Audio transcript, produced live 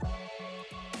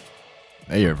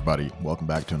Hey everybody, welcome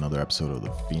back to another episode of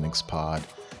the Phoenix Pod.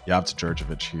 Yavta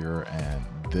Jurjevic here, and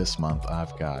this month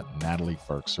I've got Natalie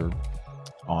Firkser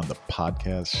on the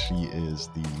podcast. She is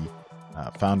the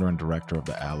founder and director of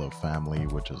the Aloe family,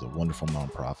 which is a wonderful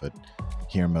nonprofit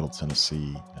here in Middle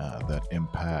Tennessee that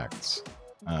impacts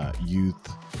youth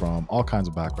from all kinds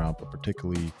of backgrounds, but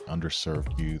particularly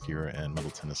underserved youth here in Middle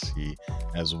Tennessee,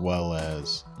 as well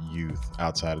as youth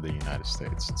outside of the United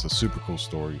States. It's a super cool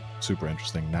story, super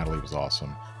interesting. Natalie was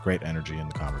awesome, great energy in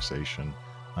the conversation.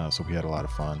 So we had a lot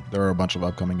of fun. There are a bunch of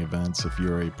upcoming events. If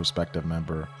you're a prospective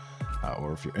member,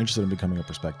 or if you're interested in becoming a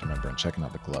prospective member and checking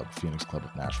out the club,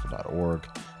 phoenixclubofnashville.org.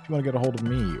 If you want to get a hold of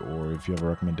me, or if you have a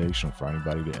recommendation for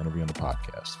anybody to interview on the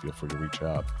podcast, feel free to reach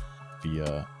out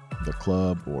via the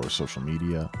club or social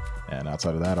media. And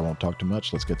outside of that, I won't talk too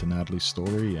much. Let's get to Natalie's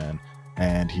story,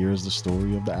 and here's the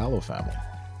story of the Aloe family.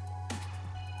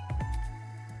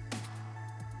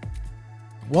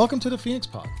 Welcome to the Phoenix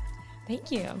Pod.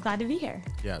 Thank you. I'm glad to be here.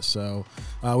 Yeah, so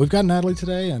we've got Natalie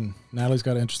today, and Natalie's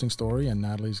got an interesting story, and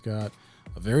Natalie's got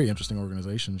a very interesting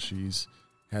organization she's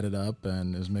headed up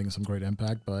and is making some great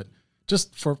impact. But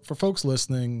just for folks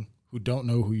listening who don't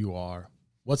know who you are,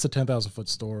 what's the 10,000 foot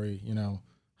story? You know,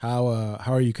 how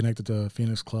are you connected to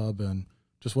Phoenix Club, and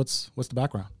just what's the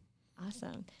background?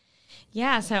 Awesome.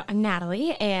 Yeah, so I'm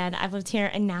Natalie, and I've lived here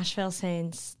in Nashville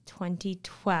since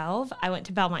 2012. I went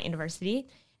to Belmont University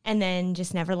and then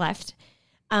just never left.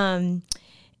 And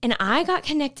I got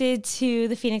connected to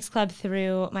the Phoenix Club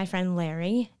through my friend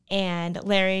Larry, and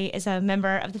Larry is a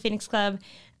member of the Phoenix Club.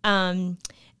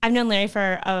 I've known Larry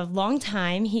for a long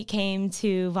time. He came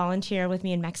to volunteer with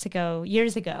me in Mexico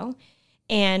years ago,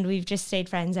 and we've just stayed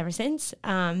friends ever since.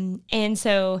 And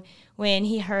so when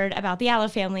he heard about the Aloe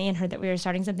family and heard that we were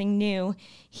starting something new,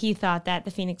 he thought that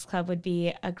the Phoenix Club would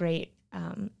be a great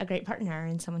partner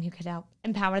and someone who could help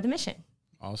empower the mission.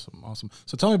 Awesome.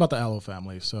 So tell me about the Aloe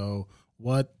family. So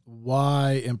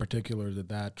why in particular did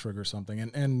that trigger something?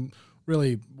 And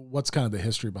really, what's kind of the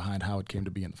history behind how it came to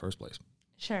be in the first place?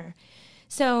 Sure.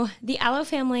 So the Aloe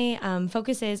family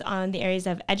focuses on the areas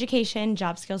of education,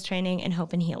 job skills training, and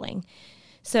hope and healing.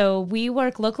 So we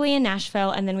work locally in Nashville,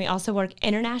 and then we also work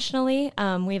internationally.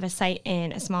 We have a site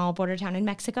in a small border town in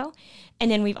Mexico,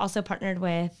 and then we've also partnered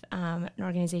with an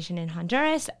organization in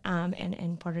Honduras and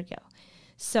in Puerto Rico.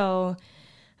 So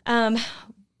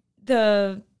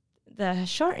the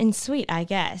short and sweet, I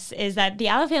guess, is that the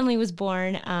Aloe family was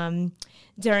born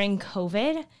during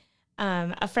COVID.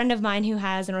 A friend of mine who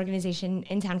has an organization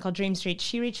in town called Dream Street,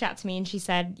 she reached out to me and she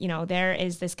said, you know, there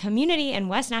is this community in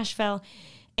West Nashville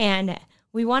and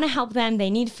we want to help them. They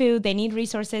need food, they need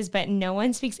resources, but no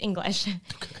one speaks English.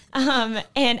 Okay.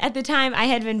 And at the time I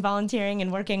had been volunteering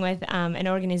and working with an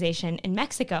organization in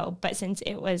Mexico, but since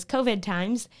it was COVID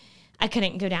times, I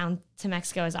couldn't go down to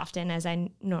Mexico as often as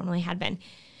I normally had been.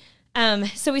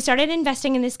 So we started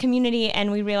investing in this community,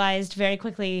 and we realized very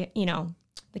quickly, you know,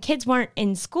 the kids weren't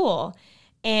in school.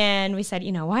 And we said,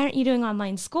 you know, why aren't you doing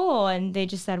online school? And they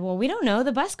just said, well, we don't know.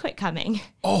 The bus quit coming.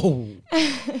 Oh,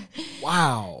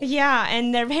 wow. Yeah.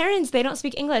 And their parents, they don't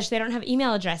speak English. They don't have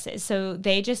email addresses. So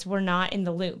they just were not in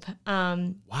the loop.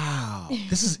 Wow.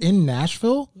 This is in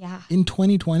Nashville? Yeah. In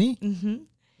 2020? Mm-hmm.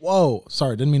 Whoa.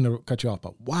 Sorry, didn't mean to cut you off,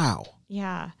 but wow.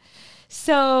 Yeah.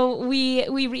 So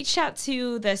we reached out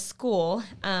to the school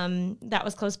that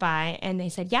was close by, and they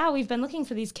said, yeah, we've been looking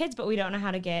for these kids, but we don't know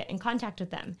how to get in contact with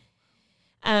them.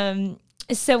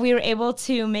 So we were able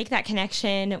to make that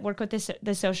connection, work with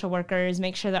the social workers,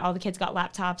 make sure that all the kids got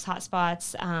laptops,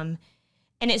 hotspots. And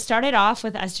it started off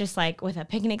with us just like with a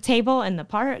picnic table in the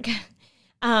park.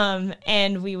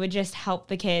 And we would just help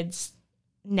the kids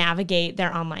navigate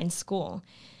their online school.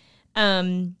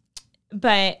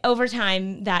 But over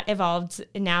time that evolved.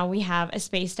 Now we have a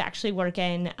space to actually work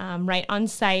in, right on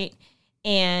site.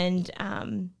 And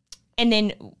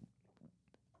then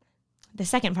the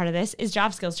second part of this is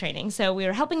job skills training. So we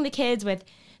were helping the kids with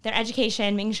their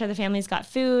education, making sure the families got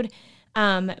food.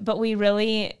 But we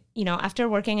really, you know, after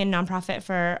working in nonprofit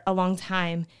for a long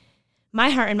time, my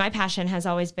heart and my passion has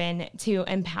always been to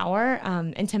empower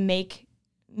and to make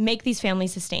these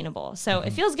families sustainable. So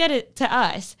it feels good to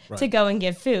us to go and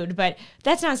give food, but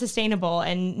that's not sustainable.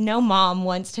 And no mom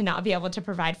wants to not be able to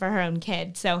provide for her own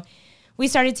kid. So we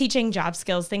started teaching job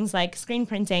skills, things like screen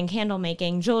printing, candle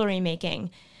making, jewelry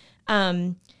making,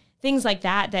 things like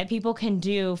that people can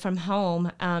do from home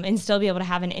and still be able to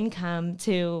have an income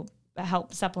to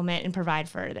help supplement and provide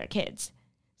for their kids.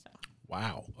 So.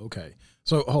 Wow. Okay.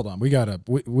 So hold on, we gotta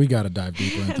dive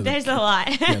deeper into There's a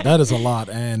lot. Yeah, that is a lot,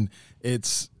 and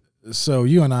it's so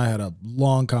you and I had a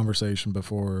long conversation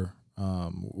before.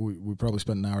 We probably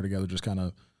spent an hour together, just kind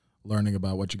of learning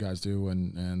about what you guys do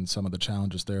and some of the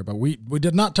challenges there. But we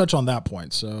did not touch on that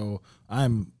point, so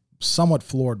I'm somewhat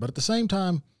floored. But at the same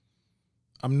time,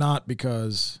 I'm not,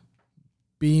 because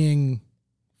being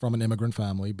from an immigrant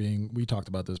family, we talked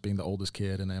about this, being the oldest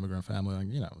kid in an immigrant family, like,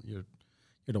 you're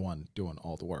the one doing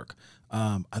all the work.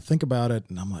 I think about it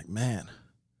and I'm like, man,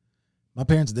 my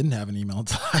parents didn't have an email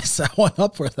until I set one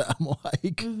up for them.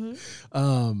 Like,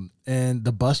 and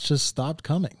the bus just stopped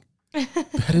coming.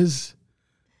 That is,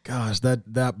 gosh,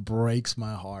 that breaks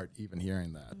my heart even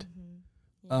hearing that.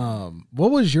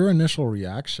 What was your initial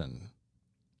reaction?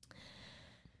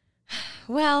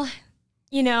 Well,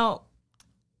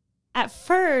 at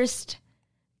first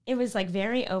it was like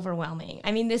very overwhelming.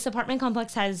 I mean, this apartment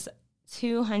complex has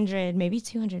 200, maybe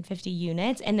 250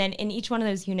 units. And then in each one of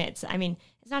those units, I mean,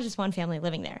 it's not just one family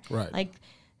living there. Right. Like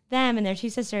them and their 2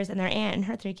 sisters and their aunt and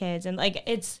her 3 kids. And like,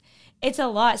 it's a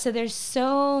lot. So there's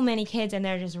so many kids and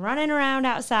they're just running around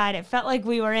outside. It felt like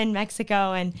we were in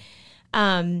Mexico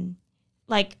and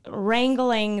like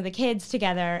wrangling the kids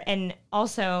together. And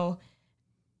also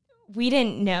we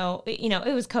didn't know,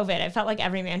 it was COVID. It felt like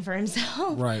every man for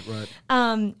himself. Right.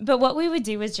 But what we would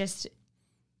do was just,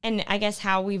 and I guess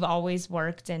how we've always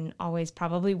worked and always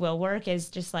probably will work, is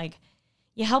just like,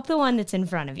 you help the one that's in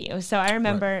front of you. So I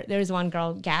remember there was one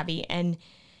girl, Gabby, and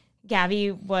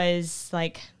Gabby was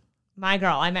like my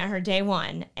girl. I met her day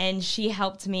one, and she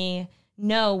helped me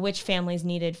know which families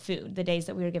needed food the days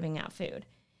that we were giving out food.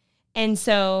 And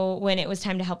so when it was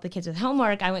time to help the kids with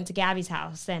homework, I went to Gabby's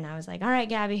house and I was like, all right,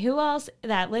 Gabby, who else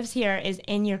that lives here is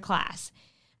in your class?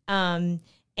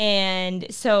 And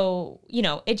so,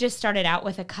 it just started out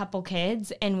with a couple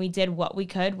kids and we did what we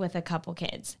could with a couple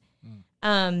kids.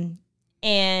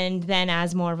 And then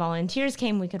as more volunteers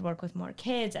came, we could work with more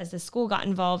kids as the school got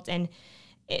involved. And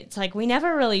it's like, we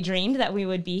never really dreamed that we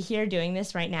would be here doing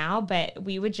this right now, but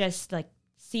we would just like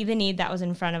see the need that was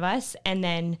in front of us and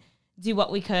then do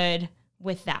what we could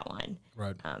with that one.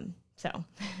 Right. So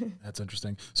that's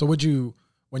interesting. So when you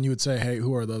would say, hey,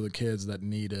 who are the other kids that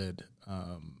needed,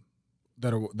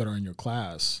 that are in your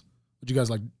class, would you guys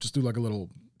like just do like a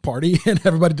little party and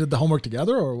everybody did the homework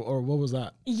together, or what was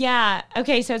that? Yeah.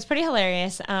 Okay. So it's pretty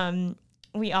hilarious.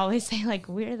 We always say like,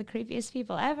 we're the creepiest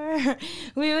people ever.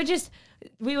 we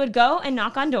would go and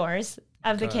knock on doors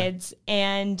of the kids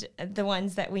and the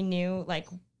ones that we knew like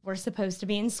were supposed to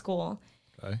be in school.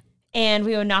 Okay. And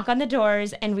we would knock on the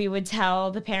doors and we would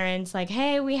tell the parents like,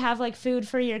 hey, we have like food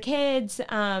for your kids,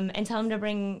 and tell them to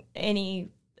bring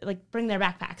their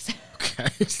backpacks. Okay.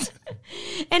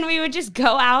 And we would just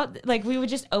go out, like we would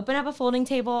just open up a folding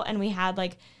table and we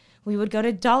would go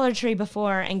to Dollar Tree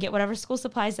before and get whatever school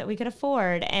supplies that we could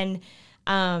afford. And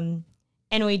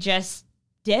we just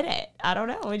did it. I don't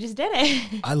know. We just did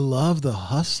it. I love the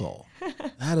hustle.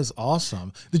 That is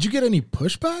awesome. Did you get any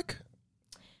pushback?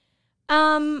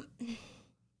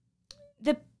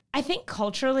 I think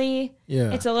culturally,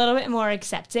 it's a little bit more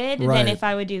accepted than if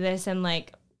I would do this in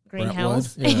like Green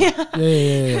Hills.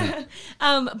 Yeah.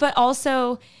 But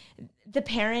also the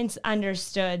parents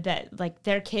understood that like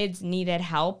their kids needed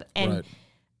help and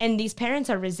these parents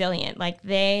are resilient. Like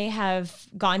they have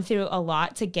gone through a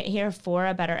lot to get here for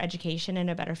a better education and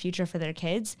a better future for their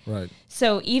kids. Right.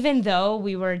 So even though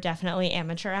we were definitely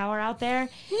amateur hour out there,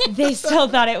 they still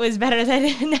thought it was better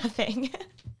than nothing.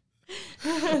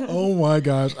 Oh my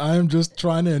gosh. I am just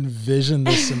trying to envision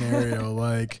this scenario.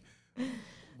 Like,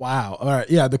 wow. All right.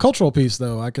 Yeah. The cultural piece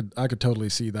though, I could totally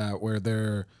see that where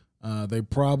they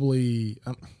probably,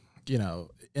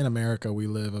 in America, we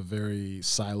live a very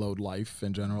siloed life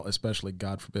in general, especially,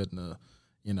 God forbid,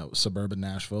 in a, suburban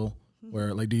Nashville,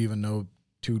 where, like, do you even know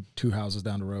two houses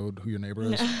down the road who your neighbor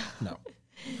is? No.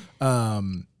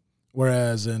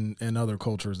 Whereas in other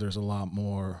cultures, there's a lot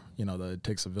more, that it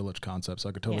takes a village concept. So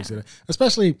I could totally see that.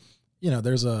 Especially,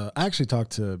 I actually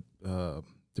talked to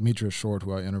Demetrius Short,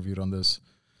 who I interviewed on this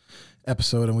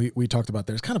episode, and we talked about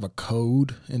there's kind of a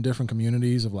code in different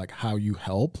communities of, like, how you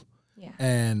help. Yeah.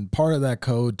 And part of that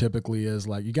code typically is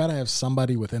like you got to have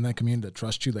somebody within that community that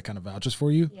trusts you, that kind of vouches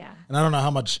for you. Yeah. And I don't know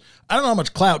how much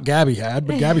clout Gabby had,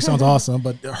 but Gabby sounds awesome.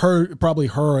 But her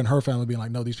and her family being like,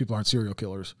 no, these people aren't serial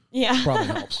killers. Yeah, probably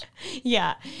helps.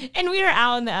 Yeah. And we were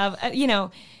out in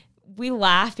the we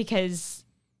laugh because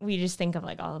we just think of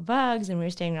like all the bugs, and we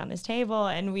were standing around this table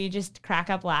and we just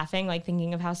crack up laughing, like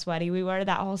thinking of how sweaty we were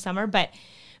that whole summer.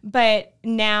 But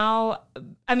now,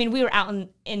 I mean, we were out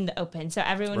in the open, so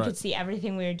everyone could see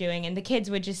everything we were doing, and the kids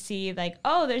would just see like,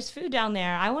 oh, there's food down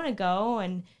there. I want to go.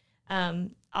 And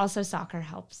also soccer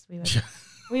helps.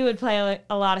 We would play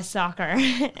a lot of soccer,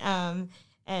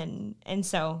 and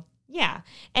so yeah.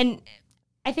 And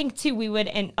I think too, we would,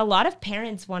 and a lot of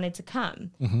parents wanted to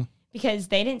come because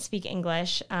they didn't speak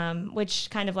English, which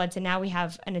kind of led to now we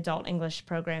have an adult English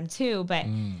program too. But,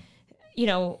 you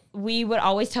know, we would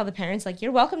always tell the parents, like,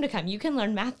 you're welcome to come. You can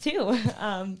learn math too.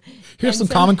 Here's some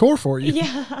Common Core for you.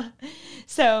 Yeah.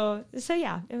 So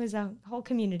yeah, it was a whole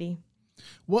community.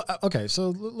 Well, okay, so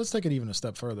let's take it even a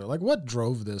step further. Like, what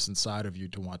drove this inside of you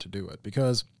to want to do it?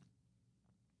 Because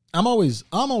I'm always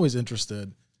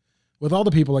interested with all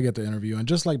the people I get to interview, and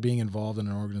just like being involved in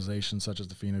an organization such as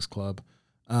the Phoenix Club.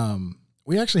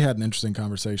 We actually had an interesting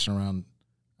conversation around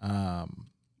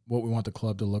what we want the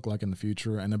club to look like in the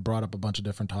future, and it brought up a bunch of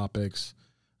different topics,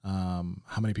 how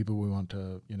many people we want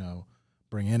to, you know,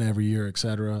 bring in every year, et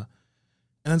cetera.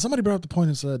 And then somebody brought up the point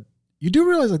and said, you do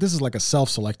realize like this is like a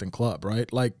self-selecting club,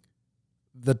 right? Like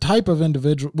the type of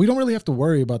individual, we don't really have to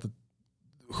worry about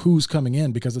who's coming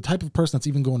in, because the type of person that's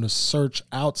even going to search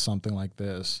out something like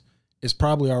this is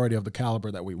probably already of the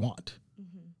caliber that we want,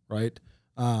 right?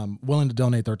 Willing to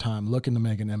donate their time, looking to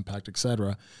make an impact, et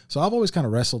cetera. So I've always kind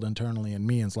of wrestled internally in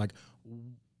me, and it's like,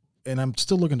 and I'm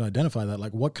still looking to identify that,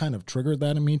 like what kind of triggered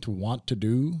that in me to want to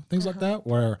do things like that,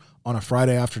 where on a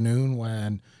Friday afternoon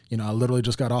when, you know, I literally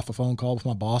just got off a phone call with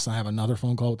my boss and I have another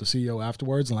phone call with the CEO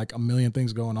afterwards, and like a million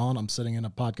things going on, I'm sitting in a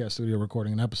podcast studio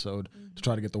recording an episode to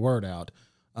try to get the word out.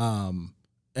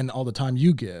 And all the time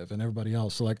you give and everybody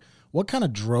else. So like, what kind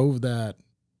of drove that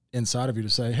inside of you to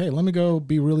say, hey, let me go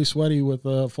be really sweaty with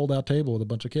a fold out table with a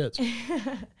bunch of kids?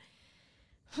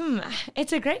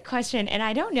 It's a great question. And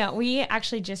I don't know. We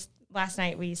actually just last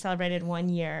night we celebrated 1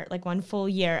 year, like 1 full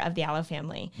year of the Aloe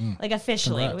family, like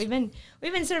officially. Congrats.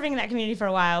 We've been serving in that community for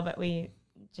a while, but we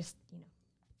just, you know,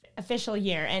 official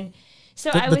year. And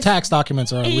so the tax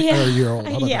documents are a year old.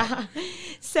 How about that?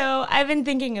 So I've been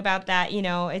thinking about that, you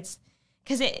know, it's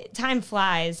because time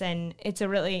flies, and it's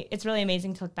really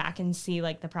amazing to look back and see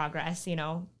like the progress, you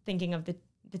know, thinking of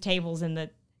the tables in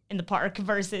the park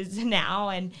versus now.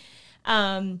 And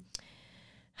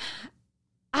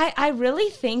I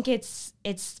really think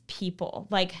it's people.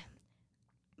 Like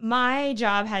my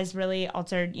job has really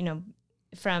altered, you know,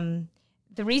 from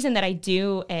the reason that I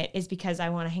do it is because I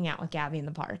want to hang out with Gabby in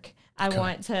the park. I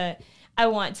want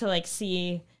to like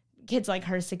see kids like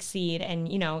her succeed.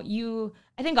 And, you know,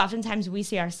 I think oftentimes we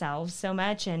see ourselves so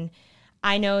much. And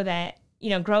I know that, you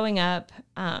know, growing up,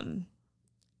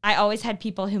 I always had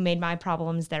people who made my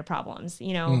problems their problems,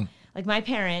 you know, like my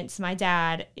parents, my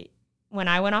dad, when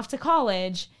I went off to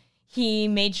college, he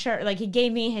made sure, like he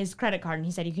gave me his credit card and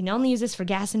he said, you can only use this for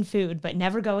gas and food, but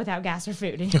never go without gas or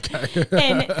food.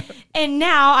 And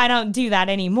now I don't do that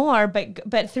anymore.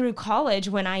 But through college,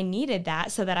 when I needed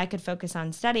that so that I could focus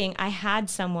on studying, I had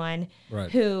someone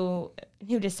who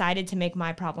decided to make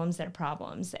my problems their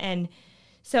problems. And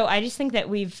so I just think that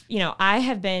I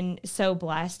have been so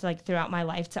blessed like throughout my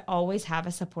life to always have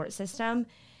a support system.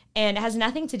 And it has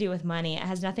nothing to do with money. It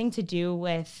has nothing to do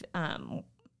with,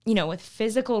 with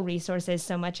physical resources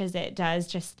so much as it does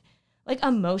just like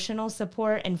emotional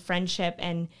support and friendship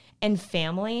and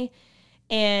family.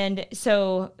 And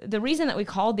so the reason that we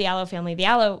called the Aloe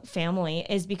family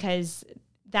is because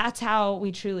that's how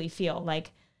we truly feel.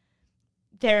 Like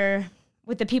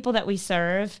with the people that we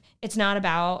serve, it's not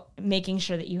about making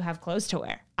sure that you have clothes to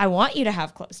wear. I want you to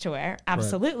have clothes to wear.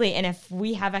 Absolutely. Right. And if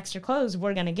we have extra clothes,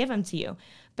 we're going to give them to you.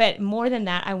 But more than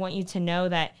that, I want you to know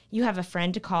that you have a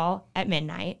friend to call at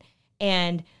midnight,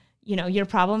 and, you know, your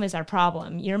problem is our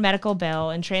problem, your medical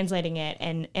bill and translating it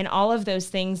and all of those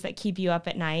things that keep you up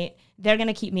at night, they're going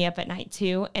to keep me up at night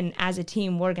too. And as a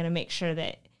team, we're going to make sure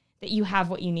that you have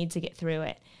what you need to get through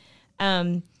it.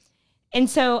 And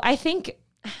so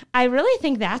I really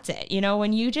think that's it. You know,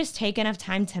 when you just take enough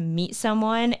time to meet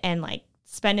someone and like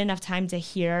spend enough time to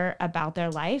hear about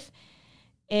their life,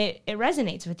 it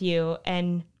resonates with you,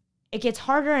 and it gets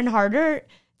harder and harder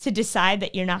to decide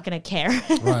that you're not going to care.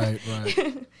 Right.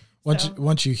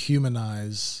 Once you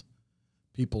humanize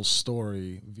people's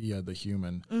story via the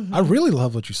human. I really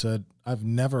love what you said. I've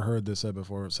never heard this said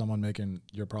before. Someone making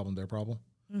your problem their problem.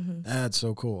 That's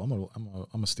so cool. I'm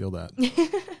gonna steal that.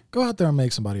 Go out there and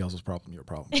make somebody else's problem your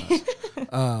problem,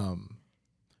 guys.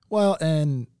 Well,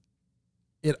 and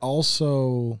it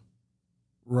also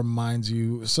reminds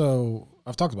you. So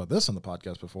I've talked about this on the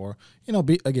podcast before. You know,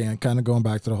 again, kind of going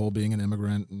back to the whole being an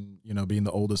immigrant and, you know, being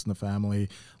the oldest in the family.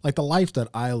 Like the life that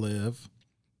I live,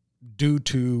 due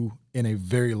to, in a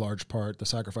very large part, the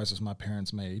sacrifices my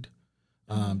parents made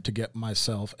to get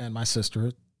myself and my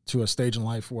sister to a stage in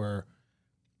life where,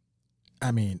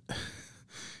 I mean,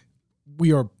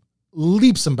 we are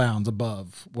leaps and bounds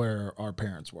above where our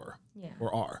parents were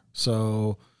or are.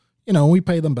 So, you know, we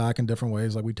pay them back in different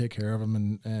ways. Like we take care of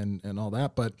them and all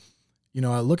that. But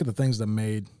I look at the things that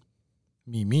made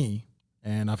me,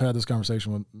 and I've had this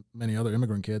conversation with many other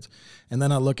immigrant kids, and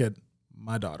then I look at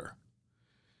my daughter,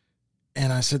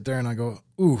 and I sit there and I go,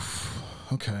 oof,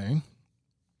 okay.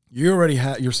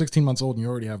 You're 16 months old and you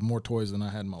already have more toys than I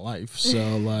had in my life.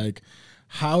 So like,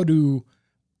 how do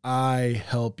I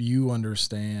help you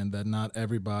understand that not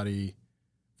everybody,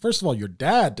 first of all, your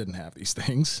dad didn't have these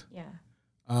things. Yeah.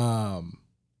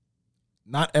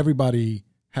 Not everybody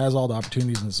has all the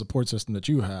opportunities in the support system that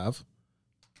you have.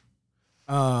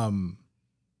 And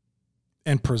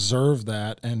preserve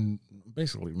that and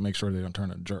basically make sure they don't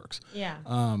turn into jerks. Yeah.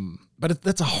 But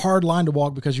that's a hard line to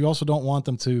walk because you also don't want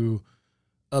them to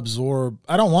absorb.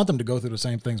 I don't want them to go through the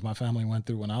same things my family went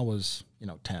through when I was,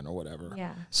 10 or whatever.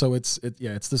 Yeah. So it's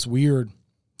this weird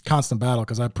constant battle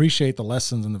because I appreciate the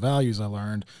lessons and the values I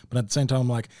learned, but at the same time, I'm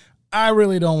like, I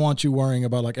really don't want you worrying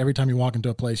about like every time you walk into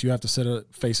a place, you have to sit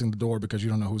facing the door because you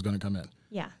don't know who's going to come in.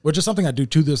 Yeah. Which is something I do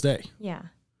to this day. Yeah.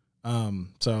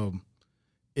 So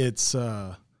it's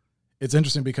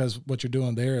interesting because what you're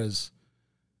doing there is,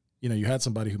 you had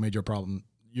somebody who made your problem,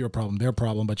 their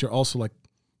problem, but you're also like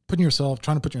trying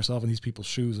to put yourself in these people's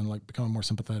shoes and like becoming more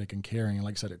sympathetic and caring. And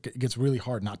like I said, it gets really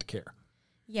hard not to care.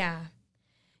 Yeah.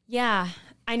 Yeah,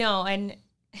 I know. And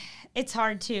it's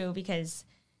hard too, because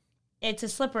it's a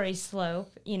slippery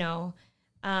slope,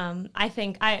 I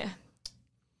think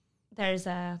there's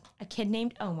a kid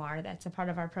named Omar that's a part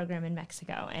of our program in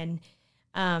Mexico. And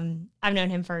I've known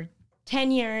him for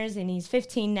 10 years and he's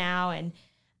 15 now.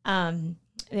 And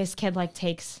this kid like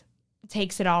takes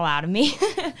it all out of me.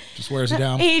 Just wears you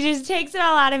down. He just takes it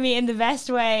all out of me in the best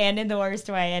way and in the worst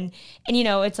way. And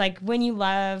it's like when you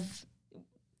love,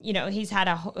 he's had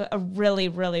a really,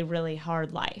 really, really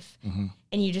hard life. Mm-hmm.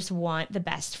 And you just want the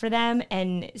best for them.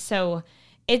 And so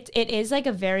it is like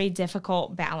a very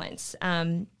difficult balance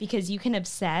because you can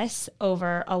obsess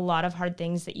over a lot of hard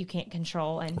things that you can't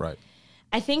control. And right.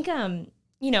 I think,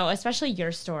 especially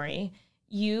your story,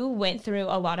 you went through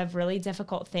a lot of really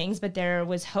difficult things, but there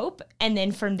was hope. And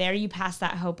then from there, you passed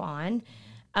that hope on.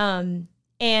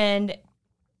 And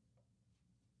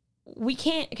we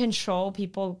can't control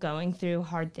people going through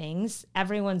hard things.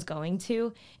 Everyone's going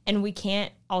to, and we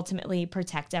can't ultimately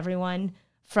protect everyone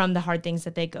from the hard things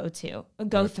that they go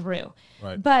through.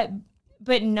 Right.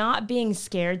 But not being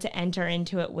scared to enter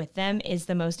into it with them is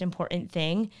the most important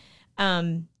thing.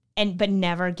 But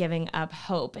never giving up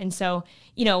hope. And so,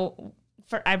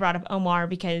 I brought up Omar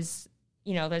because,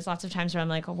 there's lots of times where I'm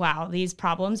like, wow, these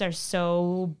problems are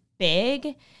so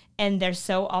big and they're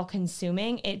so all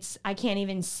consuming. I can't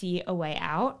even see a way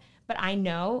out, but I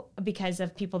know because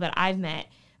of people that I've met,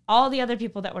 all the other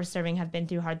people that we're serving have been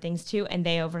through hard things too, and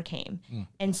they overcame.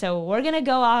 And so we're going to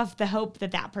go off the hope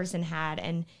that person had.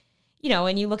 And,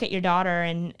 and you look at your daughter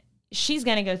and she's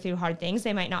going to go through hard things.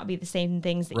 They might not be the same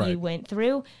things that you went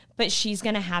through, but she's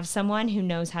going to have someone who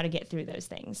knows how to get through those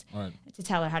things to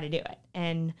tell her how to do it.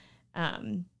 And, so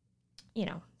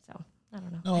I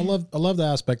don't know. No, I love the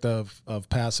aspect of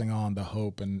passing on the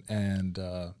hope and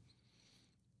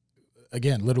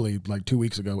again, literally like 2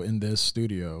 weeks ago in this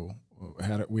studio,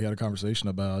 we had a conversation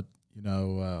about,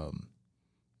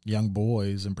 young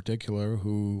boys in particular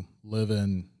who live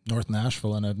in North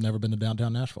Nashville and have never been to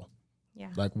downtown Nashville. Yeah.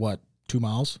 Like what, 2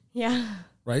 miles? Yeah.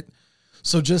 Right?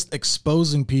 So just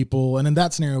exposing people, and in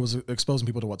that scenario was exposing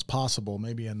people to what's possible.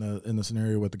 Maybe in the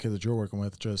scenario with the kids that you're working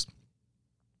with, just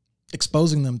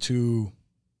exposing them to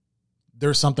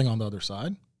there's something on the other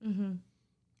side. Mm-hmm.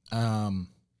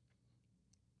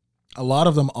 A lot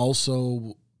of them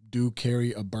also do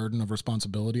carry a burden of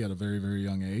responsibility at a very, very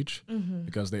young age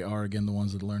because they are, again, the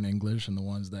ones that learn English and the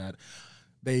ones that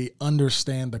they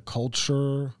understand the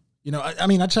culture.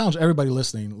 I challenge everybody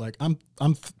listening. Like I'm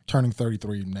turning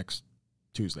 33 next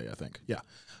Tuesday, I think. Yeah.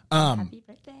 Happy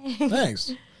birthday.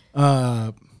 Thanks.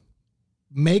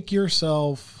 Make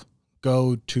yourself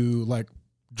go to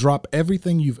drop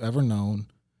everything you've ever known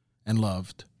and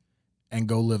loved and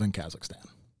go live in Kazakhstan.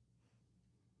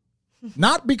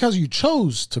 Not because you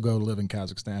chose to go live in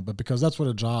Kazakhstan, but because that's where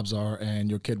the jobs are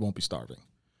and your kid won't be starving.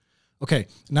 Okay.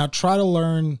 Now try to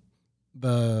learn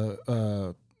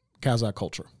the Kazakh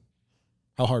culture.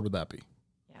 How hard would that be?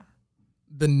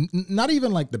 Yeah. Not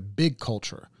even like the big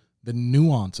culture, the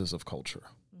nuances of culture.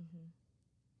 Mm-hmm.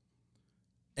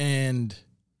 And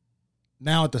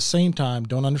now at the same time,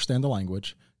 don't understand the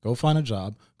language, go find a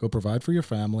job, go provide for your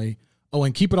family. Oh,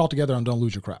 and keep it all together and don't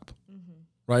lose your crap. Mm-hmm.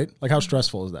 Right? Like how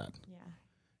stressful is that? Yeah.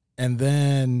 And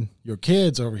then your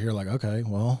kids over here like, okay,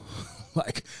 well,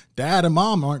 like dad and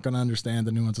mom aren't going to understand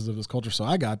the nuances of this culture. So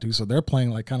I got to, so they're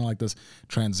playing kind of like this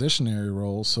transitionary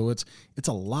role. So it's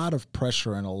a lot of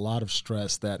pressure and a lot of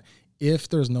stress that if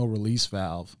there's no release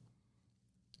valve,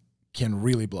 can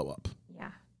really blow up.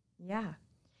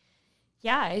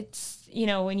 Yeah. It's,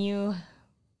 when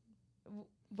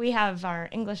we have our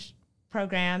English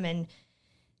program, and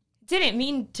didn't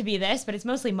mean to be this, but it's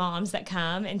mostly moms that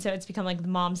come. And so it's become like the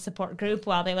mom support group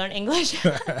while they learn English.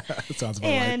 That sounds about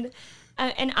right.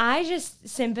 And I just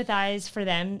sympathize for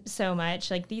them so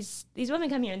much. Like these women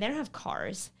come here and they don't have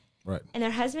cars. Right. And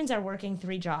their husbands are working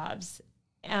 3 jobs,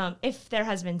 if their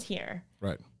husband's here.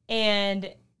 Right.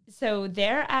 And so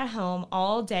they're at home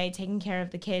all day taking care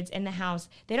of the kids in the house.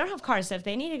 They don't have cars. So if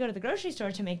they need to go to the grocery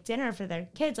store to make dinner for their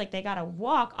kids, like they got to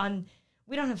walk on,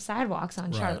 we don't have sidewalks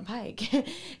on Charlotte Pike.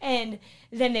 And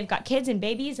then they've got kids and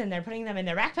babies and they're putting them in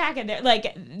their backpack and they're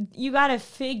like, you got to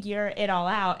figure it all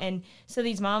out. And so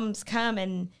these moms come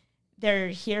and they're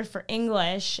here for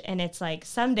English. And it's like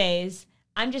some days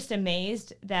I'm just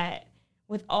amazed that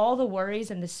with all the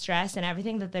worries and the stress and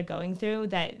everything that they're going through,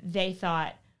 that they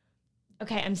thought,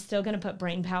 okay, I'm still going to put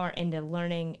brain power into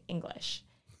learning English.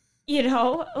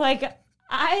 Like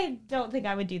I don't think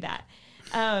I would do that.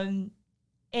 And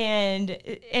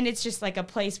it's just like a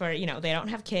place where, they don't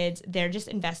have kids. They're just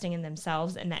investing in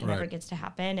themselves, and that never gets to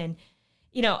happen. And,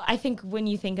 I think when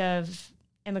you think of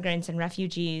immigrants and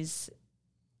refugees,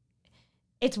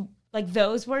 it's like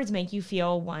those words can make you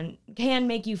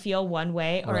feel one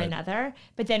way or another.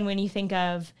 But then when you think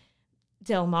of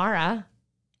Dilmara,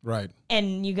 right,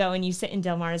 and you go and you sit in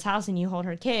Dilmara's house and you hold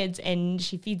her kids and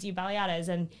she feeds you baleadas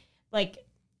and like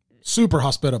super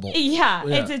hospitable. Yeah,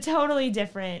 it's a totally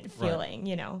different feeling,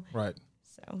 Right.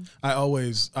 So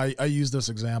I use this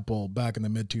example back in the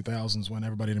mid 2000s when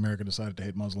everybody in America decided to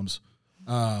hate Muslims.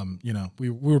 We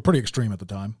were pretty extreme at the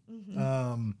time.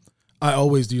 Mm-hmm. I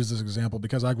always use this example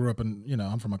because I grew up in,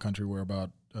 I'm from a country where about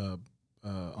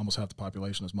almost half the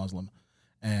population is Muslim.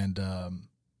 And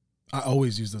I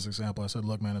always use this example. I said,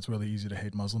 look, man, it's really easy to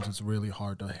hate Muslims. It's really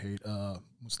hard to hate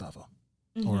Mustafa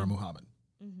or Muhammad.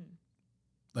 Mm-hmm.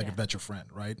 Like if that's your friend,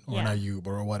 right? Or an Ayub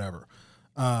or whatever.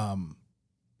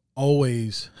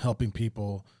 Always helping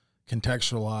people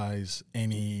contextualize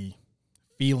any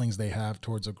feelings they have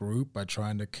towards a group by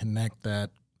trying to connect that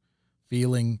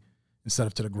feeling instead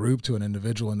of to the group to an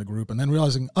individual in the group, and then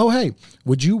realizing, oh, hey,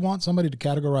 would you want somebody to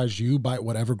categorize you by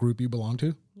whatever group you belong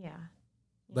to? Yeah.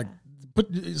 Like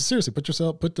put the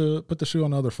shoe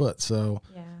on the other foot. So,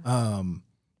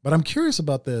 but I'm curious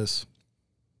about this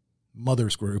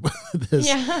mothers group.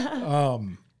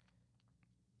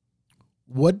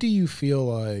 What do you feel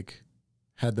like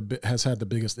has had the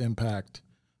biggest impact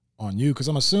on you? Because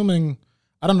I'm assuming,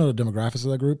 I don't know the demographics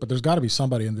of that group, but there's got to be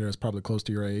somebody in there that's probably close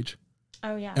to your age.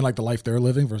 Oh yeah. And like the life they're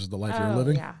living versus the life you're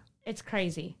living. Yeah, it's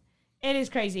crazy. It is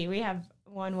crazy. We have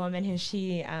one woman who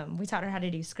we taught her how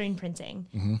to do screen printing.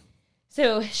 Mm-hmm.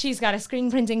 So she's got a screen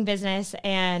printing business,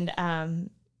 and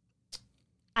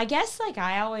I guess like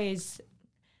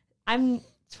I'm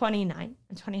 29.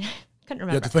 I'm 29. Couldn't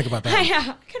remember. You have to think about that.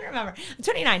 Yeah, couldn't remember. I'm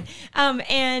 29.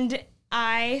 And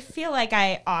I feel like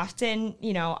I often,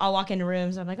 I'll walk into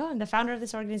rooms. I'm like, oh, I'm the founder of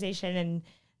this organization, and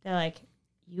they're like,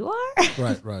 you are?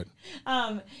 Right.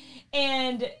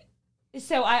 And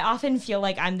so I often feel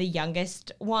like I'm the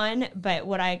youngest one, but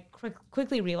what I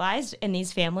quickly realized in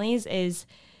these families is,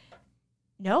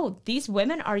 no, these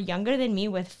women are younger than me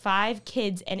with 5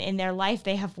 kids, and in their life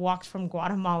they have walked from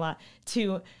Guatemala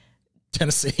to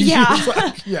Tennessee.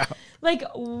 Yeah. Like,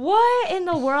 what in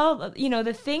the world,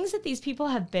 the things that these people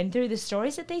have been through, the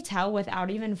stories that they tell without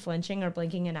even flinching or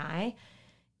blinking an eye,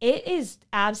 it is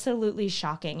absolutely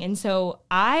shocking. And so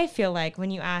I feel like when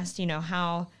you asked,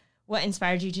 what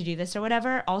inspired you to do this or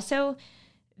whatever, also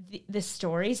the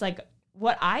stories, like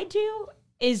what I do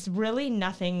is really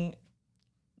nothing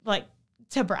like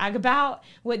to brag about.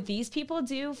 What these people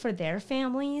do for their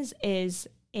families is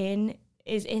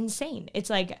insane. It's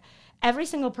like every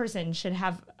single person should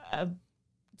have a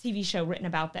TV show written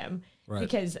about them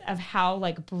because of how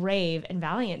like brave and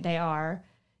valiant they are,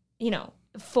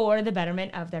 for the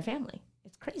betterment of their family.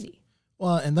 It's crazy.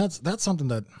 Well, and that's something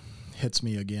that hits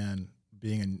me again,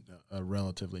 being a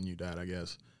relatively new dad, I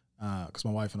guess. Because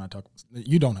my wife and I talk.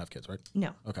 You don't have kids, right?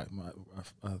 No. Okay.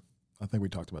 I think we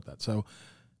talked about that. So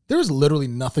there's literally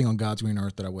nothing on God's green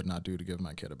earth that I would not do to give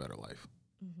my kid a better life.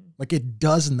 Mm-hmm. Like it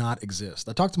does not exist.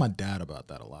 I talked to my dad about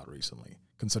that a lot recently,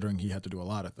 considering he had to do a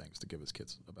lot of things to give his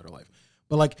kids a better life.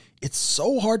 But like, it's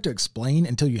so hard to explain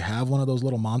until you have one of those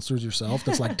little monsters yourself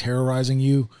that's like terrorizing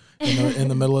you in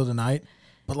the middle of the night.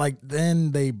 But like,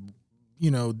 then they,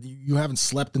 you haven't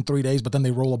slept in 3 days, but then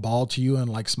they roll a ball to you and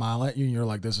like smile at you. And you're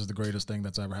like, this is the greatest thing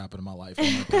that's ever happened in my life.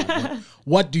 Oh my God,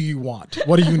 what do you want?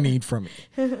 What do you need from me?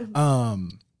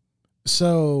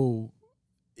 So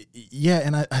Yeah,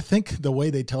 and I think the way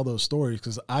they tell those stories,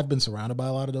 because I've been surrounded by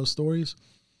a lot of those stories,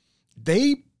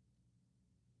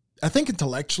 I think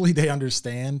intellectually they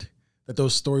understand that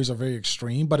those stories are very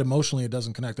extreme, but emotionally it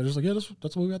doesn't connect. They're just like, yeah,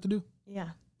 that's what we have to do. Yeah.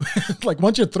 Like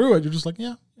once you're through it, you're just like,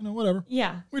 yeah, whatever.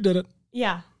 Yeah. We did it.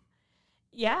 Yeah.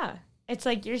 Yeah. It's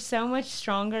like you're so much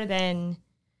stronger than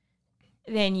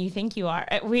you think you are.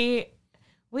 We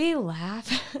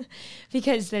laugh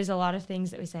because there's a lot of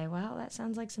things that we say, well, that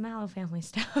sounds like some Aloe family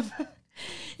stuff.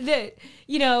 That,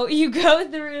 you go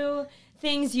through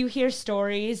things, you hear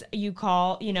stories, you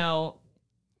call,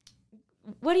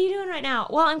 what are you doing right now?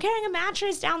 Well, I'm carrying a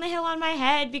mattress down the hill on my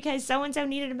head because so-and-so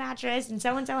needed a mattress and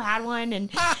so-and-so had one. And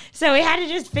so we had to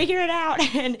just figure it out.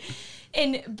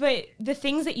 But the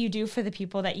things that you do for the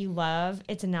people that you love,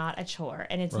 it's not a chore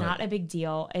and it's not a big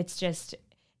deal. It's just,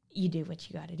 you do what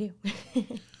you got to do.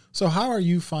 So how are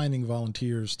you finding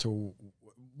volunteers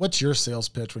what's your sales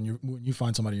pitch when you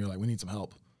find somebody and you're like, we need some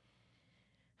help?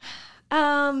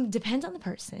 Depends on the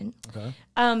person. Okay.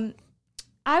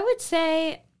 I would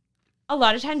say a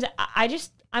lot of times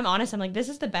I'm honest. I'm like, this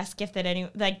is the best gift that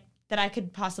that I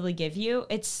could possibly give you.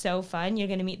 It's so fun. You're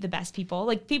going to meet the best people.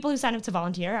 Like people who sign up to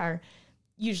volunteer are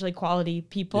usually quality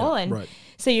people.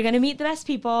 So you're going to meet the best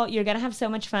people. You're going to have so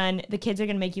much fun. The kids are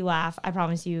going to make you laugh. I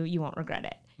promise you won't regret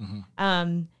it.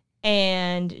 Mm-hmm.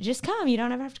 And just come, you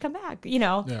don't ever have to come back,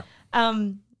 Yeah.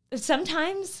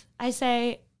 Sometimes I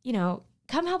say,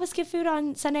 come help us give food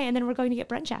on Sunday and then we're going to get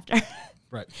brunch after.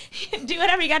 Right. Do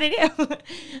whatever you got to do.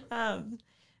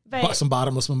 But some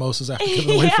bottomless mimosas after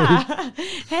giving away food.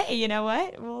 Hey, you know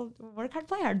what? We'll work hard,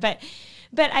 play hard. But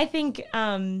I think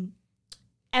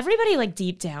everybody like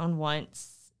deep down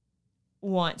wants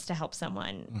to help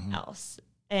someone else.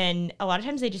 And a lot of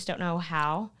times they just don't know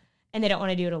how and they don't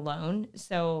want to do it alone.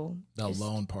 So the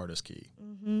alone part is key.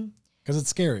 Because it's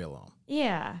scary alone.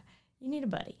 Yeah. You need a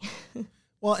buddy.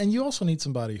 Well, and you also need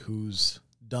somebody who's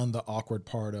done the awkward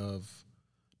part of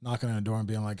knocking on a door and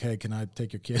being like, hey, can I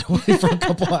take your kid away for a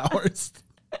couple hours?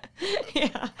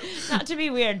 Yeah. Not to be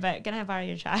weird, but can I borrow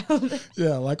your child?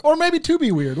 Yeah, or maybe to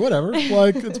be weird, whatever.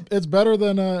 Like it's better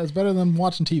than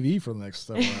watching TV for the next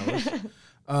several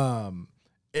hours.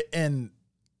 And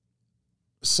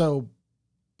so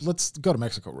let's go to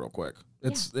Mexico real quick.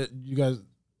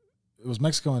 Was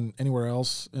Mexico and anywhere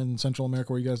else in Central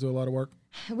America where you guys do a lot of work?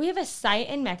 We have a site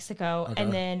in Mexico,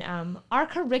 and then our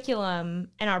curriculum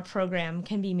and our program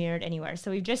can be mirrored anywhere.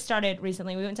 So we've just started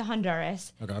recently. We went to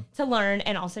Honduras to learn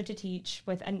and also to teach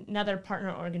with another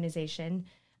partner organization.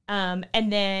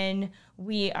 And then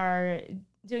we are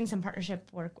doing some partnership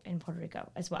work in Puerto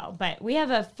Rico as well. But we have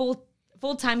a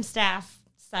full-time staff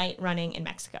site running in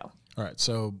Mexico. All right.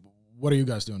 So what are you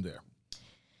guys doing there?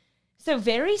 So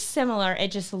very similar, it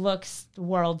just looks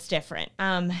worlds different.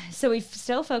 So we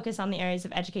still focus on the areas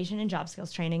of education and job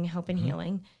skills training, hope and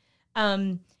healing.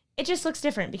 It just looks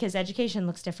different because education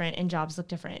looks different and jobs look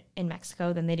different in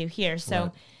Mexico than they do here.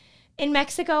 So in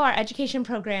Mexico, our education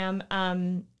program,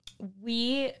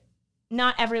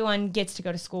 not everyone gets to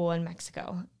go to school in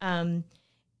Mexico. And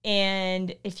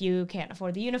if you can't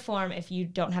afford the uniform, if you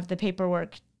don't have the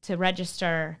paperwork to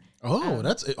register.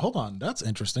 Hold on. That's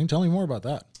interesting. Tell me more about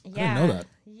that. Yeah, I didn't know that.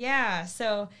 Yeah.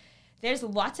 So there's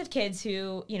lots of kids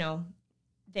who,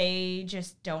 they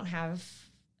just don't have,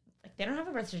 they don't have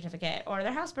a birth certificate or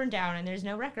their house burned down and there's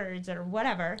no records or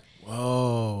whatever.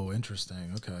 Whoa,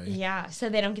 interesting. Okay. Yeah. So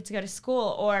they don't get to go to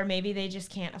school or maybe they just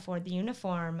can't afford the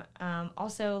uniform.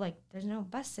 Also, there's no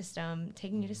bus system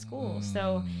taking you to school.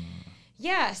 So,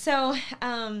 yeah. So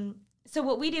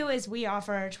what we do is we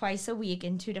offer twice a week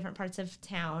in 2 different parts of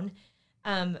town,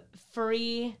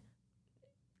 free,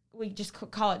 we just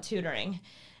call it tutoring.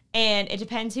 And it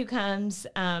depends who comes,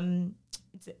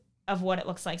 of what it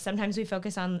looks like. Sometimes we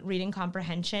focus on reading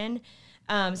comprehension.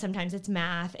 Sometimes it's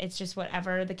math. It's just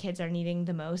whatever the kids are needing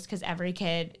the most because every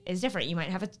kid is different. You might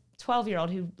have a 12-year-old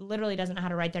who literally doesn't know how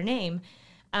to write their name.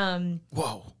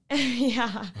 Whoa.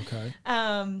 Yeah. Okay.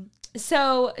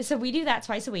 So we do that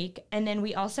twice a week. And then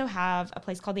we also have a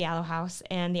place called the Aloe House.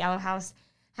 And the Aloe House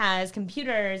has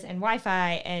computers and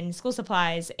Wi-Fi and school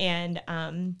supplies. And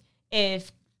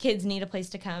if kids need a place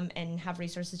to come and have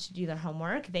resources to do their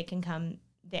homework, they can come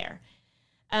there.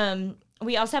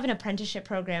 We also have an apprenticeship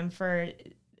program for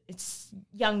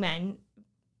young men,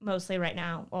 mostly right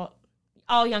now. Well,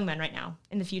 all young men right now.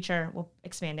 In the future, we'll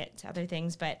expand it to other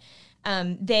things. But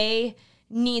they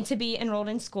need to be enrolled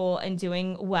in school and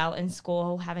doing well in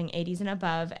school, having 80s and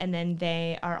above. And then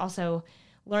they are also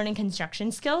learning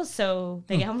construction skills. So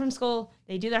they get home from school,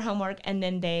 they do their homework, and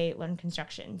then they learn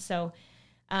construction. So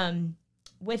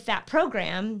with that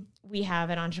program, we have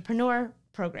an entrepreneur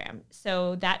program.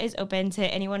 So that is open to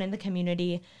anyone in the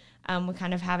community. We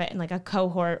kind of have it in like a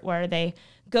cohort where they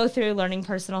go through learning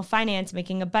personal finance,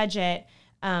 making a budget,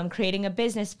 creating a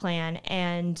business plan,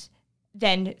 and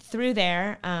then through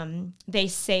there, they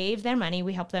save their money.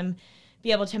 We help them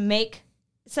be able to make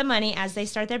some money as they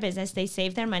start their business. They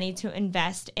save their money to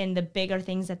invest in the bigger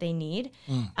things that they need.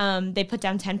 They put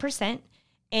down 10%,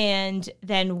 and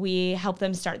then we help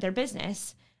them start their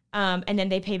business. And then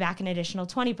they pay back an additional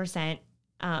 20%.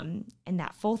 And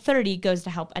that full 30 goes to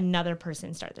help another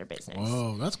person start their business.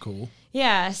 Whoa, that's cool.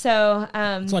 Yeah. So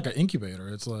it's like an incubator.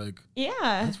 It's like, yeah,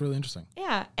 that's really interesting.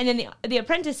 Yeah. And then the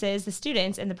apprentices, the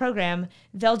students in the program,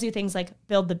 they'll do things like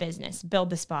build the business, build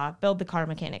the spa, build the car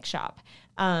mechanic shop.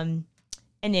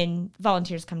 And then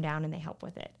volunteers come down and they help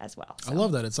with it as well. So. I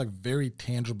love that. It's like very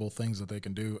tangible things that they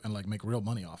can do and like make real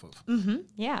money off of. Mm-hmm.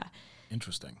 Yeah.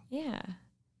 Interesting. Yeah.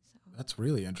 So. That's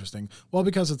really interesting. Well,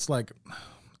 because it's like,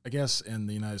 I guess in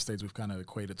the United States, we've kind of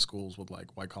equated schools with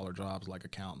like white collar jobs, like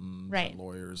accountants, and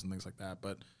lawyers and things like that.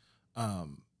 But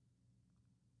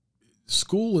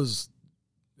school is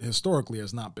historically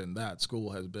has not been that.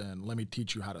 School has been, let me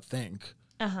teach you how to think.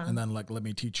 And then like, let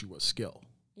me teach you a skill.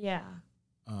 Yeah.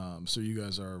 So you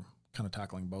guys are kind of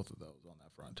tackling both of those on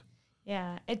that front.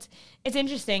 Yeah, it's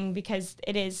interesting because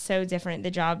it is so different.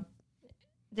 The job,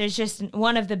 there's just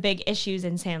one of the big issues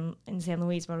in San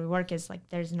Luis where we work is like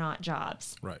there's not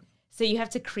jobs. Right. So you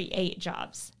have to create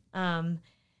jobs, and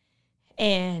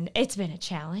it's been a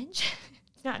challenge.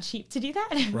 It's not cheap to do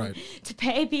that. Right. To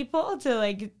pay people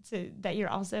to that you're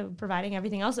also providing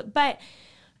everything else,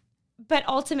 But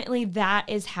ultimately, that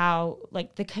is how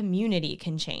like the community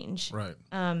can change. Right.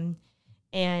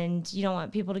 And you don't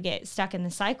want people to get stuck in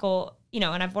the cycle,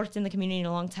 and I've worked in the community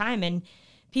a long time, and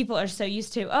people are so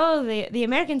used to, the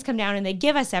Americans come down and they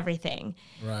give us everything.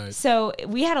 Right. So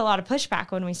we had a lot of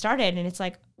pushback when we started, and it's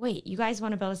like, wait, you guys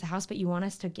want to build us a house, but you want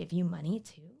us to give you money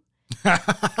too?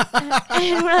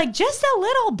 And we're like, just a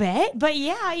little bit, but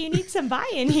yeah, you need some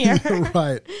buy-in here.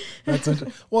 Right. That's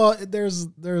interesting. Well, there's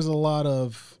a lot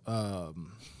of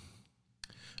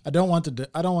I don't want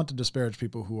to disparage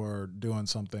people who are doing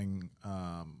something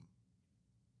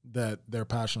that they're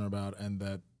passionate about and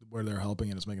that where they're helping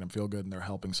and it's making them feel good and they're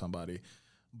helping somebody.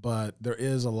 But there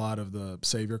is a lot of the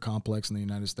savior complex in the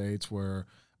United States where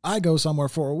I go somewhere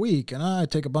for a week and I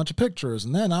take a bunch of pictures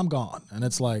and then I'm gone. And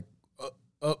it's like,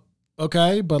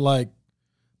 okay, but like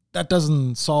that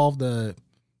doesn't solve the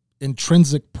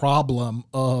intrinsic problem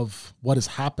of what is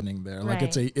happening there. Like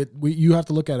you have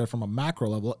to look at it from a macro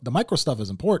level. The micro stuff is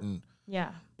important.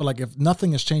 Yeah. But like if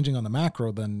nothing is changing on the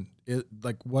macro, then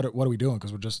what are we doing?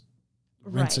 Because we're just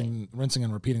rinsing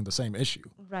and repeating the same issue.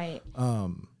 Right.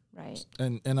 Right.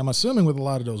 And I'm assuming with a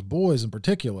lot of those boys in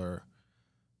particular,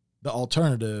 the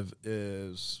alternative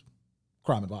is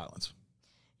crime and violence.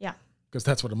 Yeah. Because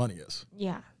that's where the money is.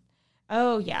 Yeah.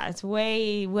 Oh, yeah. It's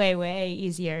way, way, way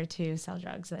easier to sell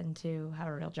drugs than to have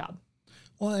a real job.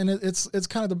 Well, and it's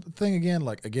kind of the thing again,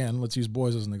 let's use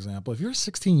boys as an example. If you're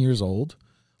 16 years old,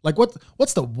 like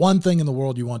what's the one thing in the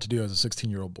world you want to do as a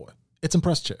 16-year-old boy? It's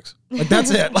impress chicks. Like that's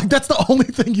it. Like that's the only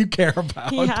thing you care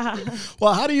about. Yeah.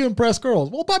 Well, how do you impress girls?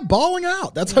 Well, by balling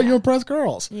out. That's how you impress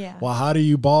girls. Yeah. Well, how do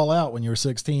you ball out when you're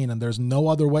 16 and there's no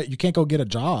other way? You can't go get a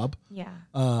job. Yeah.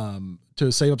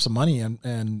 To save up some money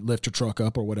and lift your truck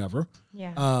up or whatever.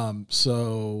 Yeah.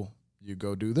 So you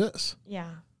go do this. Yeah.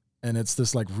 And it's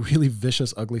this like really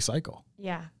vicious, ugly cycle.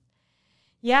 Yeah.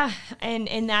 Yeah.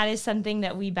 And that is something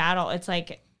that we battle. It's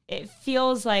like, it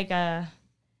feels like the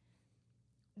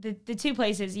two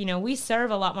places, we serve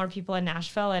a lot more people in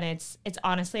Nashville, and it's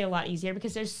honestly a lot easier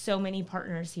because there's so many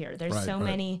partners here. There's so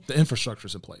many. The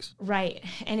infrastructure's in place. Right.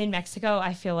 And in Mexico,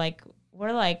 I feel like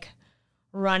we're like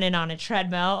running on a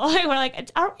treadmill. We're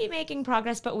like, aren't we making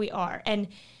progress? But we are. And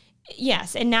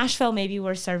yes, in Nashville, maybe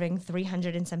we're serving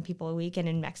 300 and some people a week. And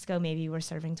in Mexico, maybe we're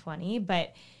serving 20.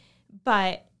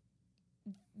 But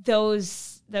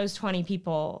those 20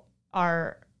 people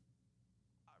are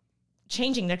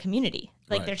changing their community.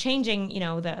 Like they're changing,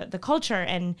 the culture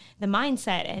and the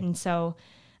mindset. And so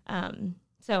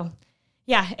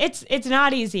yeah, it's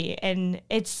not easy. And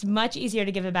it's much easier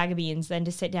to give a bag of beans than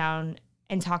to sit down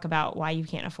and talk about why you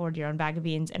can't afford your own bag of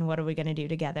beans and what are we going to do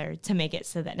together to make it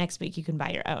so that next week you can buy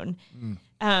your own.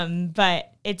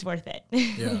 But it's worth it.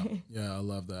 Yeah, I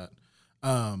love that.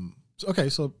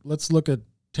 So let's look at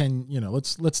 10,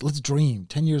 let's dream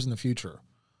 10 years in the future.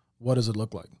 What does it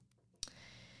look like?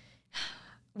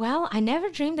 Well, I never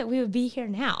dreamed that we would be here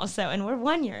now. And we're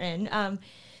 1 year in.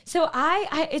 So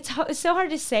it's so hard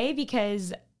to say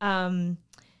because,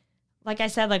 like I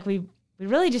said, like we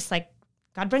really just like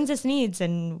God brings us needs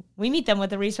and we meet them with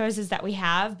the resources that we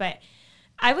have. But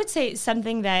I would say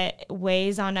something that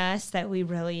weighs on us that we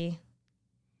really,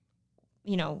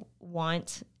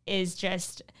 want is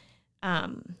just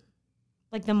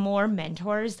like the more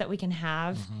mentors that we can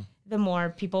have, the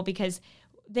more people, because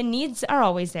the needs are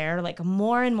always there. Like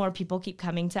more and more people keep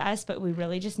coming to us, but we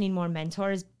really just need more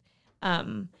mentors.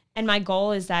 And my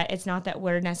goal is that it's not that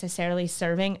we're necessarily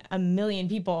serving 1 million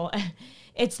people.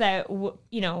 It's that,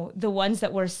 the ones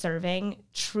that we're serving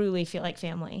truly feel like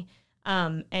family,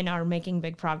 and are making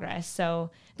big progress.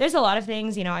 So there's a lot of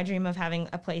things, I dream of having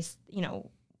a place,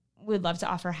 we'd love to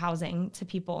offer housing to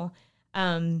people.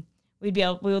 We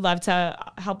would love to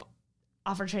help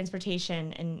offer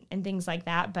transportation and things like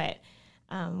that. But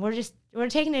we're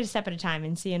taking it a step at a time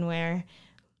and seeing where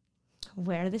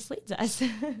this leads us.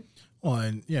 Well,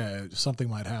 and something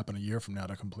might happen a year from now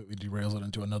that completely derails it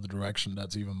into another direction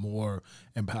that's even more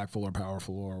impactful or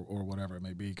powerful or whatever it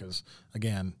may be. Because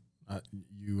again,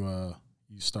 you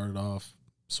started off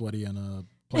sweaty and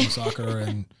playing soccer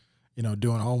and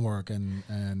doing homework and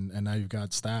now you've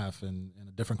got staff in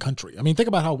a different country. I mean, think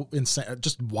about how insane,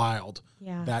 just wild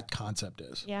that concept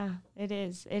is. Yeah, it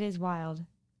is. It is wild.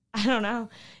 I don't know.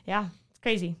 Yeah, it's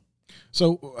crazy.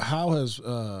 So how has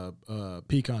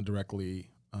Pecan directly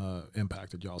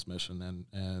impacted y'all's mission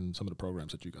and some of the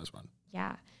programs that you guys run?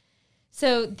 Yeah.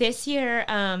 So this year,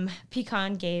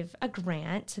 Pecan gave a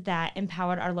grant that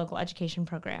empowered our local education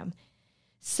program.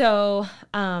 So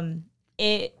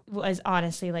it was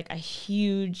honestly like a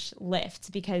huge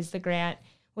lift because the grant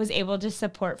was able to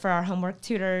support for our homework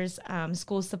tutors,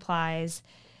 school supplies,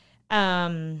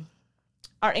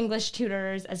 our English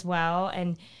tutors as well.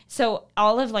 And so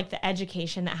all of like the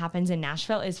education that happens in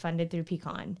Nashville is funded through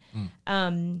Pecan.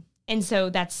 And so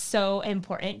that's so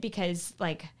important because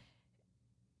like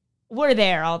we're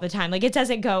there all the time. Like it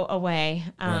doesn't go away.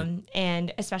 Right.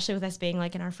 And especially with us being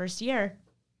like in our first year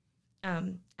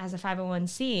as a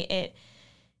 501c,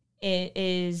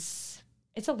 it's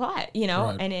a lot,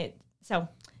 Right. and so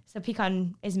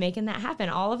Pecan is making that happen.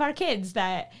 All of our kids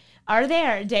that are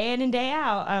there day in and day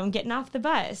out, getting off the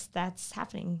bus, that's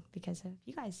happening because of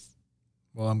you guys.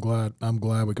 Well, I'm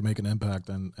glad we can make an impact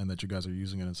and that you guys are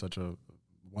using it in such a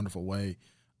wonderful way.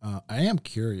 I am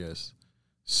curious,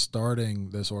 starting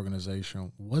this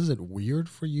organization, was it weird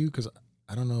for you? Because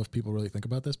I don't know if people really think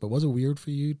about this, but was it weird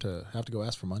for you to have to go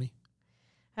ask for money?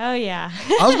 Oh, yeah.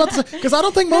 I was about to say, because I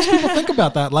don't think most people think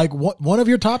about that. Like one of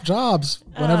your top jobs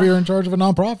whenever you're in charge of a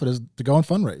nonprofit is to go and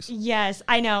fundraise. Yes,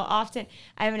 I know. Often,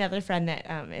 I have another friend that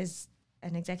is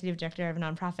an executive director of a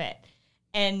nonprofit.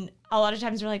 And a lot of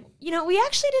times we're like, we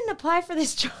actually didn't apply for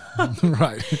this job.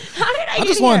 Right. How did I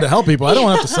just wanted to help people. I don't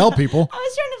want to have to sell people. I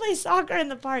was trying to play soccer in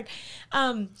the park.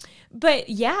 But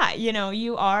yeah,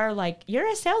 you are like,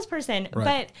 you're a salesperson.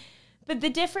 Right. But the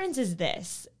difference is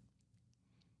this.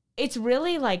 It's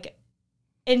really like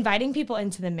inviting people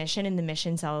into the mission, and the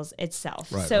mission sells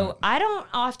itself. Right, so right. I don't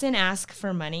often ask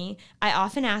for money. I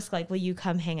often ask like, will you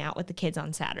come hang out with the kids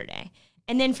on Saturday?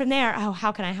 And then from there,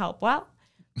 how can I help? Well,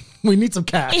 we need some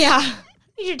cash. yeah,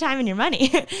 need your time and your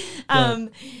money. Right.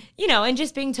 And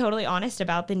just being totally honest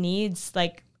about the needs,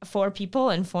 like for people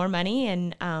and for money,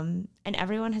 and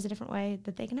everyone has a different way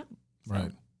that they can help. So,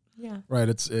 Right. yeah.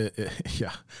 Right.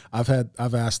 Yeah. I've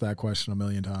asked that question a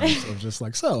million times of just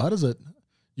like, so how does it,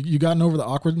 you gotten over the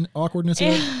awkwardness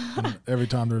yet? And every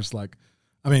time there's like,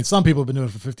 I mean, some people have been doing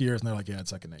it for 50 years and they're like, yeah,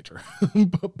 it's second nature. I'm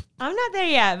not there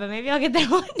yet, but maybe I'll get there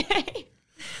one day.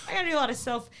 I gotta do a lot of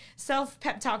self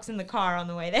pep talks in the car on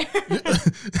the way there.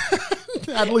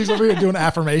 Natalie's over here doing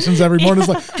affirmations every morning. It's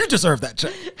like, you deserve that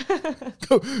check.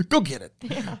 Go get it.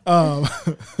 Yeah.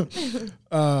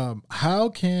 How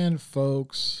can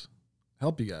folks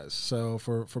help you guys? So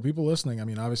for people listening, I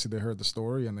mean, obviously they heard the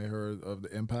story and they heard of the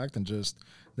impact and just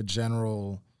the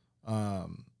general,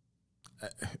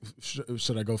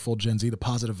 should I go full Gen Z, the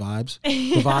positive vibes,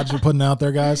 the vibes you're putting out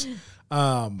there, guys.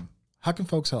 How can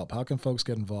folks help? How can folks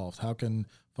get involved? How can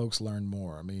folks learn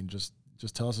more? I mean, just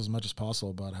tell us as much as possible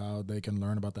about how they can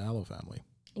learn about the Aloe family.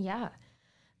 Yeah.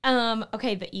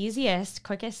 Okay, the easiest,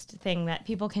 quickest thing that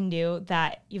people can do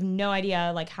that you have no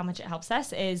idea like how much it helps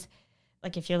us is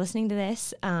like if you're listening to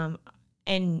this,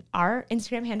 and our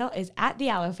Instagram handle is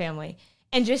 @thealoe_family,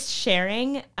 and just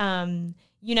sharing.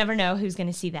 You never know who's going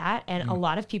to see that. And a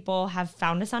lot of people have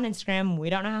found us on Instagram.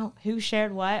 We don't know who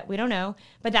shared what. We don't know.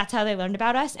 But that's how they learned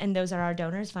about us. And those are our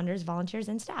donors, funders, volunteers,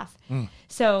 and staff.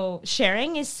 So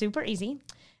sharing is super easy.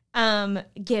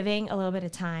 Giving a little bit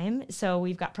of time. So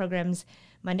we've got programs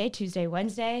Monday, Tuesday,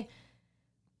 Wednesday,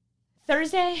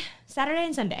 Thursday, Saturday,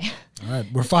 and Sunday. All right.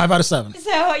 We're 5 out of 7.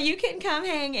 So you can come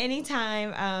hang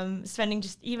anytime. Spending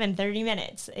just even 30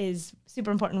 minutes is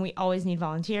super important. We always need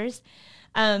volunteers.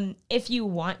 If you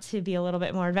want to be a little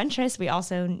bit more adventurous, we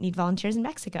also need volunteers in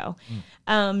Mexico.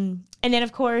 And then,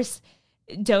 of course,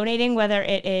 donating, whether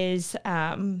it is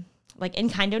like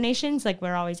in-kind donations, like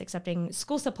we're always accepting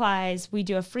school supplies. We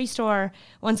do a free store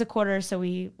once a quarter, so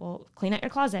we will clean out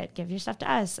your closet, give your stuff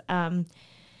to us.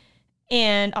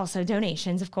 And also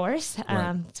donations, of course.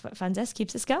 It's what funds us,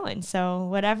 keeps us going. So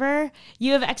whatever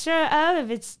you have extra of, if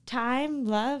it's time,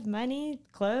 love, money,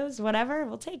 clothes, whatever,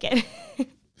 we'll take it.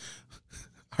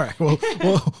 All right. Well,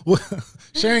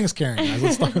 sharing is caring,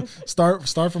 guys. Let's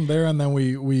start from there, and then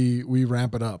we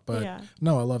ramp it up. But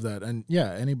no, I love that. And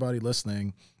yeah, anybody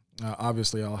listening,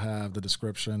 obviously I'll have the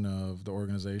description of the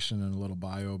organization and a little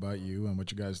bio about you and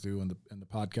what you guys do in the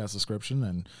podcast description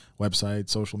and website,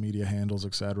 social media handles,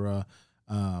 etc.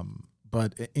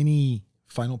 But any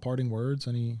final parting words?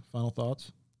 Any final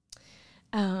thoughts?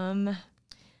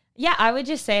 Yeah, I would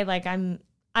just say like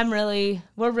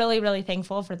we're really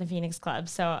thankful for the Phoenix Club.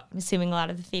 So I'm assuming a lot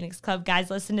of the Phoenix Club guys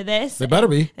listen to this. They better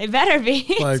be. They better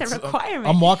be. Like, it's a requirement.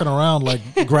 I'm walking around like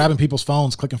grabbing people's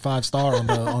phones, clicking 5-star on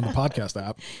the podcast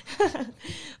app.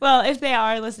 Well, if they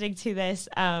are listening to this,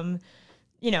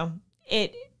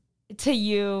 it to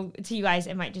you guys,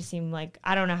 it might just seem like,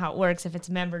 I don't know how it works, if it's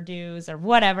member dues or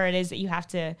whatever it is that you have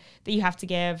to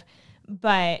give,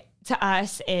 but to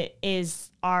us, it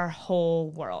is our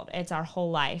whole world. It's our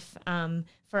whole life.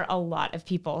 For a lot of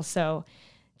people. So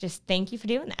just thank you for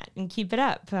doing that and keep it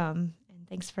up. And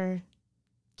thanks for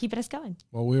keeping us going.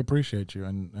 Well, we appreciate you.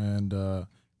 And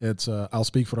it's, I'll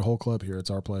speak for the whole club here. It's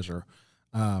our pleasure.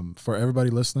 For everybody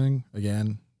listening,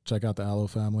 again, check out the Aloe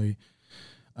family.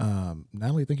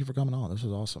 Natalie, thank you for coming on. This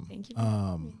was awesome. Thank you.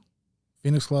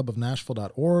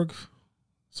 PhoenixClubOfNashville.org.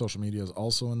 Social media is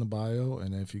also in the bio.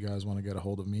 And if you guys want to get a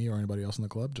hold of me or anybody else in the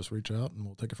club, just reach out and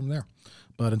we'll take it from there.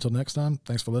 But until next time,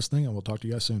 thanks for listening, and we'll talk to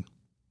you guys soon.